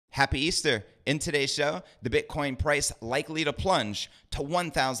Happy Easter. In today's show, the Bitcoin price likely to plunge to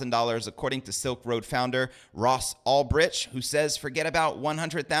 $1,000 according to Silk Road founder Ross Ulbricht, who says forget about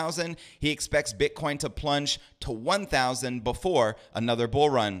 100,000. He expects Bitcoin to plunge to 1,000 before another bull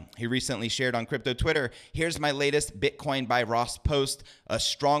run. He recently shared on crypto Twitter, here's my latest Bitcoin by Ross post, a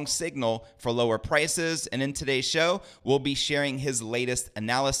strong signal for lower prices. And in today's show, we'll be sharing his latest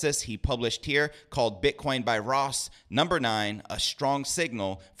analysis he published here called Bitcoin by Ross, number 9, a strong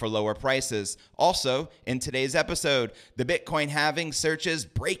signal for lower prices. Also, in today's episode, the Bitcoin halving searches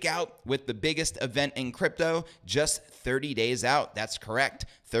break out with the biggest event in crypto just 30 days out. That's correct.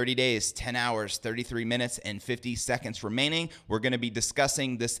 30 days, 10 hours, 33 minutes, and 50 seconds remaining. We're going to be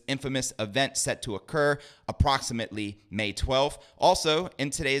discussing this infamous event set to occur approximately May 12th. Also, in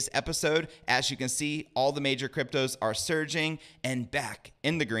today's episode, as you can see, all the major cryptos are surging and back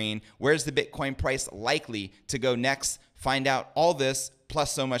in the green. Where's the Bitcoin price likely to go next? Find out all this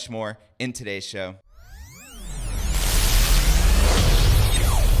plus so much more in today's show.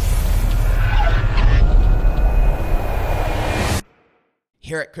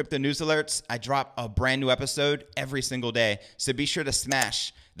 Here at Crypto News Alerts, I drop a brand new episode every single day, so be sure to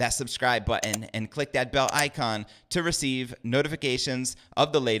smash that subscribe button and click that bell icon to receive notifications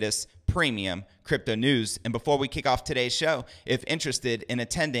of the latest premium crypto news. And before we kick off today's show, if interested in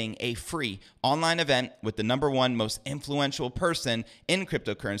attending a free online event with the #1 most influential person in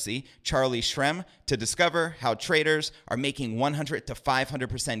cryptocurrency, Charlie Shrem, to discover how traders are making 100 to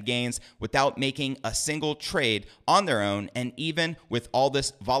 500% gains without making a single trade on their own, and even with all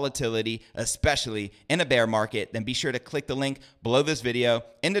this volatility, especially in a bear market, then be sure to click the link below this video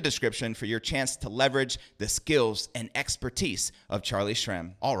in the description for your chance to leverage the skills and expertise of Charlie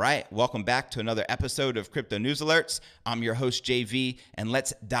Shrem. All right, welcome back to another episode of Crypto News Alerts. I'm your host, JV, and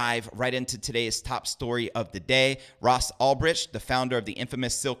let's dive right into today's top story of the day. Ross Ulbricht, the founder of the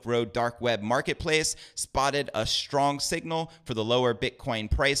infamous Silk Road dark web marketplace, spotted a strong signal for the lower Bitcoin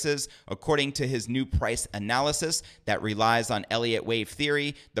prices. According to his new price analysis that relies on Elliott Wave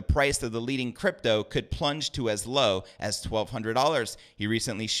theory, the price of the leading crypto could plunge to as low as $1,200. He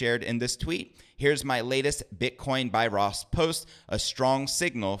recently shared in this tweet, here's my latest Bitcoin by Ross post, a strong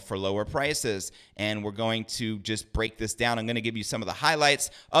signal for lower prices. And we're going to just break this down. I'm going to give you some of the highlights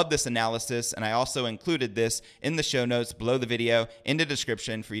of this analysis, and I also included this in the show notes below the video in the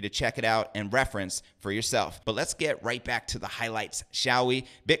description for you to check it out and reference for yourself. But let's get right back to the highlights, shall we?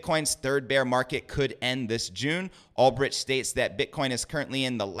 Bitcoin's third bear market could end this June. Ulbricht states that Bitcoin is currently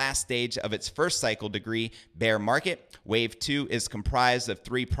in the last stage of its first cycle degree bear market. Wave 2 is comprised of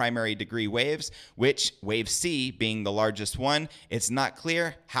 3 primary degree waves, which Wave C being the largest one. It's not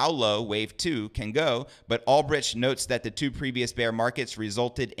clear how low Wave 2 can go, but Ulbricht notes that the 2 previous bear markets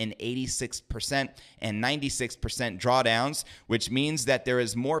resulted in 86% and 96% drawdowns, which means that there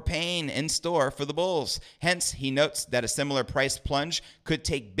is more pain in store for the bulls. Hence, he notes that a similar price plunge could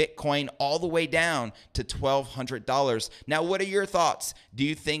take Bitcoin all the way down to $1,200. Now, what are your thoughts? Do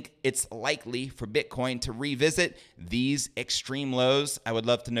you think it's likely for Bitcoin to revisit these extreme lows? I would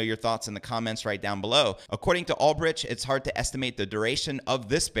love to know your thoughts in the comments right down below. According to Ulbricht, it's hard to estimate the duration of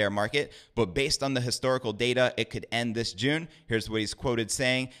this bear market, but based on the historical data, it could end this June. Here's what he's quoted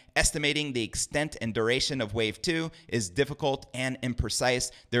saying, estimating the extent and duration of Wave 2 is difficult and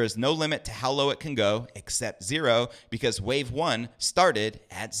imprecise. There is no limit to how low it can go except 0 because Wave 1 started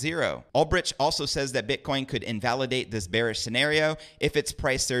at 0. Ulbricht also says that Bitcoin could invalidate this bearish scenario if its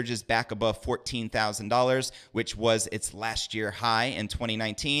price surges back above $14,000, which was its last year high in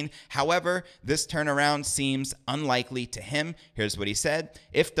 2019. However, this turnaround seems unlikely to him. Here's what he said.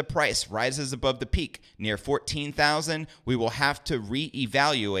 If the price rises above the peak near 14,000, we will have to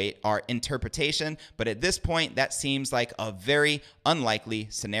reevaluate our interpretation, but at this point, that seems like a very unlikely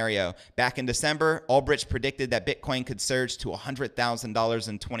scenario. Back in December, Ulbricht predicted that Bitcoin could surge to $100,000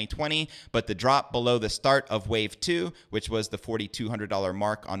 in 2020, but the drop below the start of Wave 2, which was the $4,200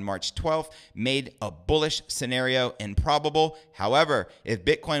 mark on March 12th, made a bullish scenario improbable. However, if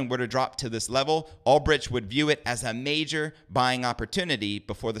Bitcoin were to drop to this level, Ulbricht would view it as a major buying opportunity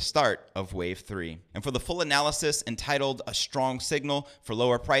before the start of Wave 3. And for the full analysis entitled A Strong Signal for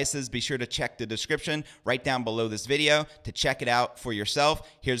Lower Prices, be sure to check the description right down below this video to check it out for yourself.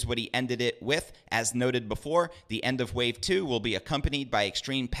 Here's what he ended it with. As noted before, the end of Wave 2 will be accompanied by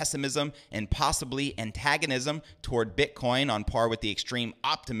extreme pessimism and possibly antagonism toward Bitcoin on par with the extreme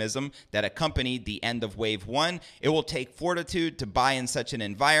optimism that accompanied the end of Wave 1. It will take fortitude to buy in such an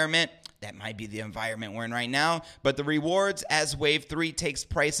environment. that might be the environment we're in right now, but the rewards as Wave 3 takes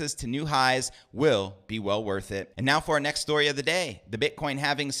prices to new highs will be well worth it. And now for our next story of the day. The Bitcoin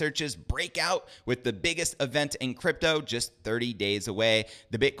halving searches break out with the biggest event in crypto just 30 days away.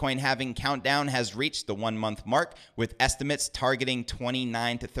 The Bitcoin halving countdown has reached the 1-month mark, with estimates targeting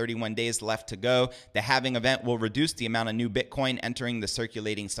 29 to 31 days left to go. The halving event will reduce the amount of new Bitcoin entering the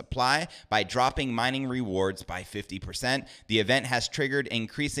circulating supply by dropping mining rewards by 50%. The event has triggered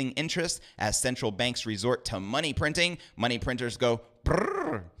increasing interest as central banks resort to money printing. Money printers go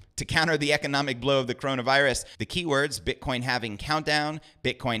brrr to counter the economic blow of the coronavirus. The keywords Bitcoin halving countdown,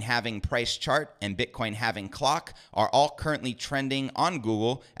 Bitcoin halving price chart, and Bitcoin halving clock are all currently trending on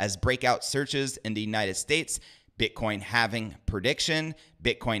Google as breakout searches in the United States. Bitcoin halving prediction,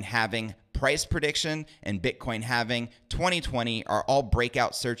 Bitcoin halving price prediction, and Bitcoin halving 2020 are all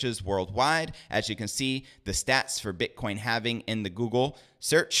breakout searches worldwide. As you can see, the stats for Bitcoin halving in the Google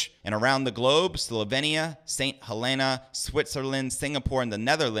search. And around the globe, Slovenia, St. Helena, Switzerland, Singapore, and the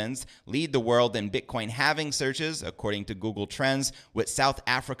Netherlands lead the world in Bitcoin halving searches, according to Google Trends, with South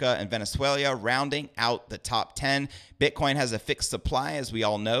Africa and Venezuela rounding out the top 10. Bitcoin has a fixed supply, as we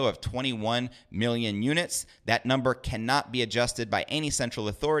all know, of 21 million units. That number cannot be adjusted by any central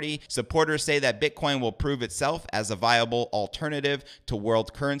authority. Supporters say that Bitcoin will prove itself as a viable alternative to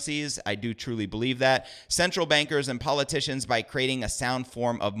world currencies. I do truly believe that. Central bankers and politicians, by creating a sound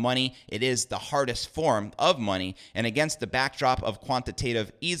form of money, it is the hardest form of money. And against the backdrop of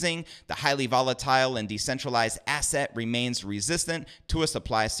quantitative easing, the highly volatile and decentralized asset remains resistant to a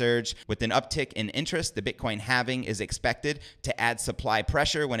supply surge. With an uptick in interest, the Bitcoin halving is expected to add supply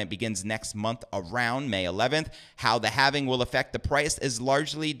pressure when it begins next month around May 11th. How the halving will affect the price is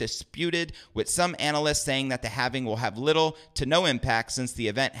largely disputed, with some analysts saying that the halving will have little to no impact since the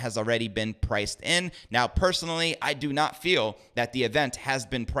event has already been priced in. Now, personally, I do not feel that the event has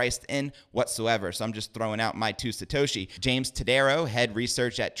been priced in whatsoever, so I'm just throwing out my 2 Satoshi. James Tadero, head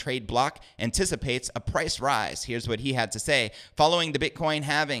research at TradeBlock, anticipates a price rise. Here's what he had to say. Following the Bitcoin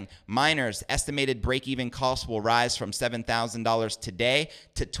halving, miners' estimated break-even costs will rise from $7,000 today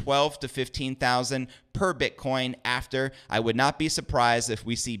to $12,000 to $15,000 per Bitcoin after. I would not be surprised if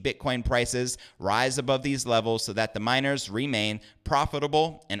we see Bitcoin prices rise above these levels so that the miners remain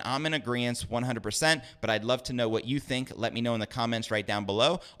profitable, and I'm in agreement 100%, but I'd love to know what you think. Let me know in the comments right down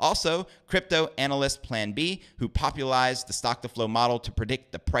below. Also, crypto analyst Plan B, who popularized the stock-to-flow model to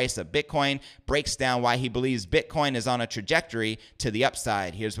predict the price of Bitcoin, breaks down why he believes Bitcoin is on a trajectory to the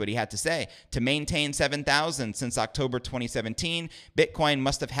upside. Here's what he had to say. To maintain 7,000 since October 2017, Bitcoin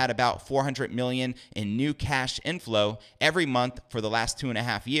must have had about 400 million in new cash inflow every month for the last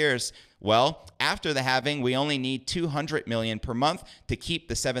 2.5 years. Well, after the halving, we only need 200 million per month to keep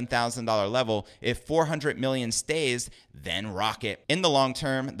the $7,000 level. If 400 million stays, then rocket. In the long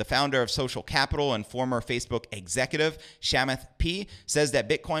term, the founder of Social Capital and former Facebook executive, Shamath P., says that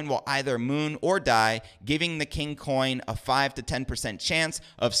Bitcoin will either moon or die, giving the king coin a 5 to 10% chance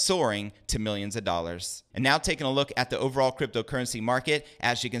of soaring to millions of dollars. And now taking a look at the overall cryptocurrency market,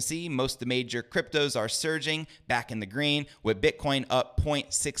 as you can see, most of the major cryptos are surging back in the green, with Bitcoin up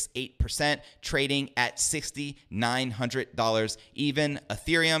 0.68%, trading at $6,900 even.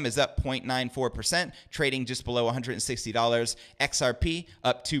 Ethereum is up 0.94%, trading just below $160. XRP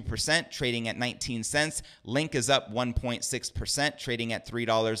up 2%, trading at 19 cents. Link is up 1.6%, trading at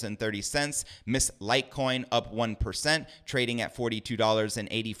 $3.30. Miss Litecoin up 1%, trading at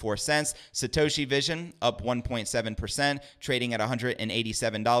 $42.84. Satoshi Vision up 1.7%, trading at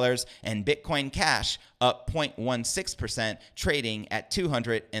 $187. And Bitcoin Cash up 0.16%, trading at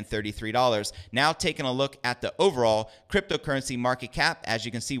 $233. Now taking a look at the overall cryptocurrency market cap, as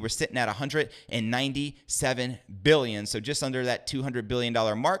you can see, we're sitting at $197 billion. So just under that $200 billion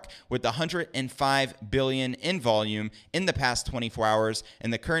mark, with $105 billion in volume in the past 24 hours.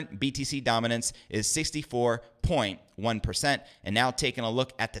 And the current BTC dominance is 64.1%. And now taking a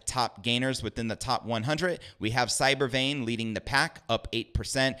look at the top gainers within the top 100, we have Cybervein leading the pack, up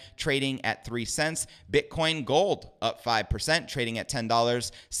 8%, trading at 3 cents. Bitcoin Gold up 5%, trading at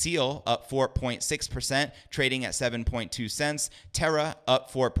 $10. Seal up 4.6%, trading at 7.2 cents. Terra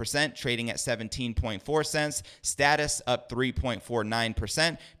up 4%, trading at 17.4 cents. Status up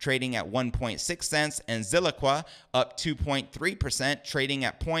 3.49%, trading at 1.6 cents. And Zilliqua up 2.3%, trading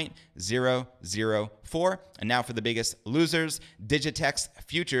at 0.004. And now for the biggest losers. Digitex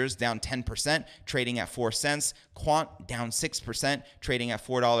futures down 10%, trading at 4 cents. Quant down 6%, trading at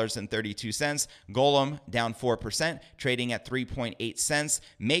 $4.32. Golem down 4%, trading at 3.8 cents.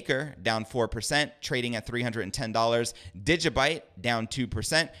 Maker down 4%, trading at $310. Digibyte down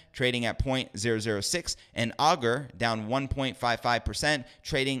 2%, trading at 0.006. And Augur down 1.55%,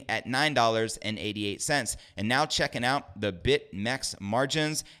 trading at $9.88. And now checking out the BitMEX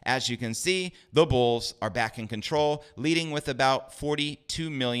margins. As you can see, the bulls are back in control, leading with about 42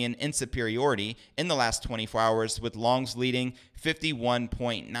 million in superiority in the last 24 hours, with longs leading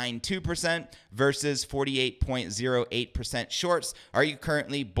 51.92% versus 48.08% shorts. Are you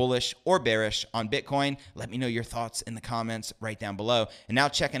currently bullish or bearish on Bitcoin? Let me know your thoughts in the comments right down below. And now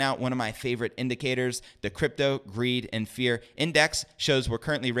checking out one of my favorite indicators, the Crypto Greed and Fear Index shows we're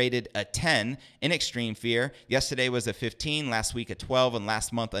currently rated a 10 in extreme fear. Yesterday was a 15, last week a 12, and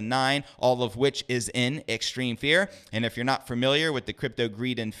last month a 9, all of which is in extreme fear. And if you're not familiar with the Crypto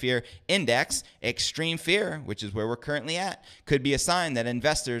Greed and Fear Index, extreme fear, which is where we're currently at, could be a sign that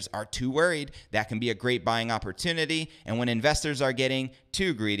investors are too worried. That can be a great buying opportunity. And when investors are getting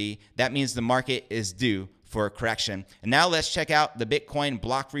too greedy, that means the market is due for a correction. And now let's check out the Bitcoin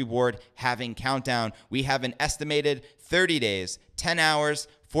block reward halving countdown. We have an estimated 30 days, 10 hours,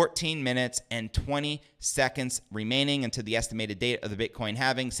 14 minutes, and 20 seconds remaining until the estimated date of the Bitcoin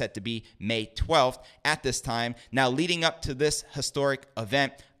halving, set to be May 12th at this time. Now, leading up to this historic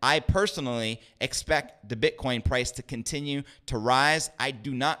event, I personally expect the Bitcoin price to continue to rise. I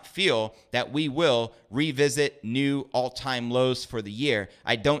do not feel that we will revisit new all-time lows for the year.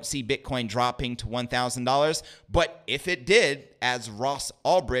 I don't see Bitcoin dropping to $1,000, but if it did, as Ross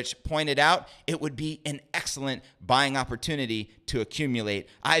Ulbricht pointed out, it would be an excellent buying opportunity to accumulate.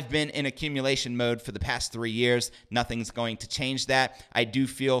 I've been in accumulation mode for the past 3 years. Nothing's going to change that. I do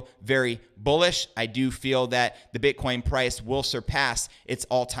feel very bullish. I do feel that the Bitcoin price will surpass its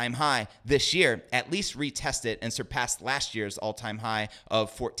all-time high this year, at least retest it and surpass last year's all-time high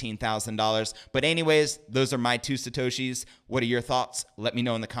of $14,000. But anyways, those are my 2 Satoshis. What are your thoughts? Let me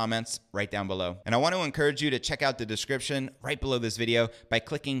know in the comments right down below. And I want to encourage you to check out the description right below this video by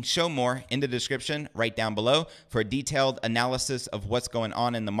clicking show more in the description right down below for a detailed analysis of what's going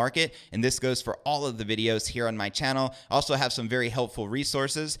on in the market. And this goes for all of the videos here on my channel. I also have some very helpful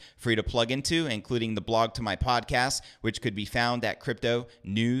resources for you to plug into, including the blog to my podcast, which could be found at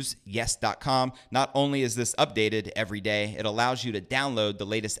cryptonewsyes.com. Not only is this updated every day, it allows you to download the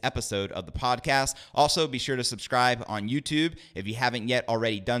latest episode of the podcast. Also, be sure to subscribe on YouTube if you haven't yet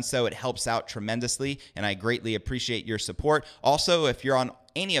already done so. It helps out tremendously, and I greatly appreciate your support. Also, if you're on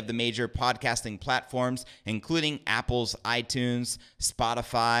any of the major podcasting platforms, including Apple's iTunes,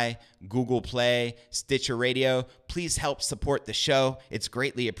 Spotify, Google Play, Stitcher Radio, please help support the show. It's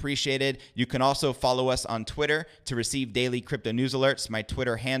greatly appreciated. You can also follow us on Twitter to receive daily crypto news alerts. My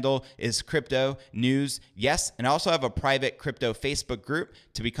Twitter handle is Crypto News Yes, and I also have a private crypto Facebook group.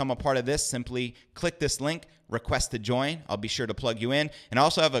 To become a part of this, simply click this link, request to join. I'll be sure to plug you in. And I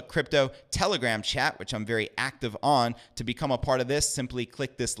also have a crypto Telegram chat, which I'm very active on. To become a part of this, simply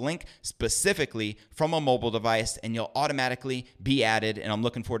click this link specifically from a mobile device and you'll automatically be added. And I'm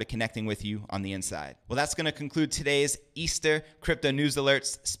looking forward to connecting with you on the inside. Well, that's going to conclude today's Easter Crypto News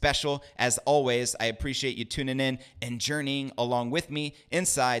Alerts special. As always, I appreciate you tuning in and journeying along with me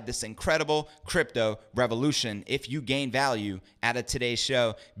inside this incredible crypto revolution. If you gain value out of today's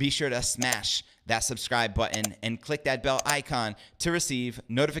show, be sure to smash that subscribe button and click that bell icon to receive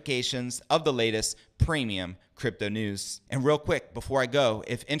notifications of the latest premium crypto news. And real quick, before I go,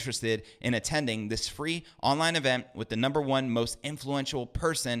 if interested in attending this free online event with the #1 most influential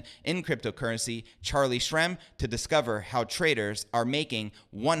person in cryptocurrency, Charlie Shrem, to discover how traders are making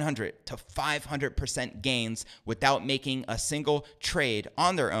 100 to 500% gains without making a single trade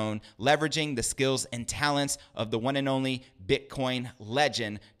on their own, leveraging the skills and talents of the one and only Bitcoin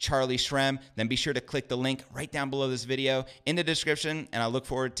legend, Charlie Shrem, then be sure to click the link right down below this video in the description, and I look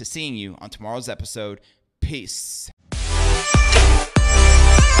forward to seeing you on tomorrow's episode. Peace.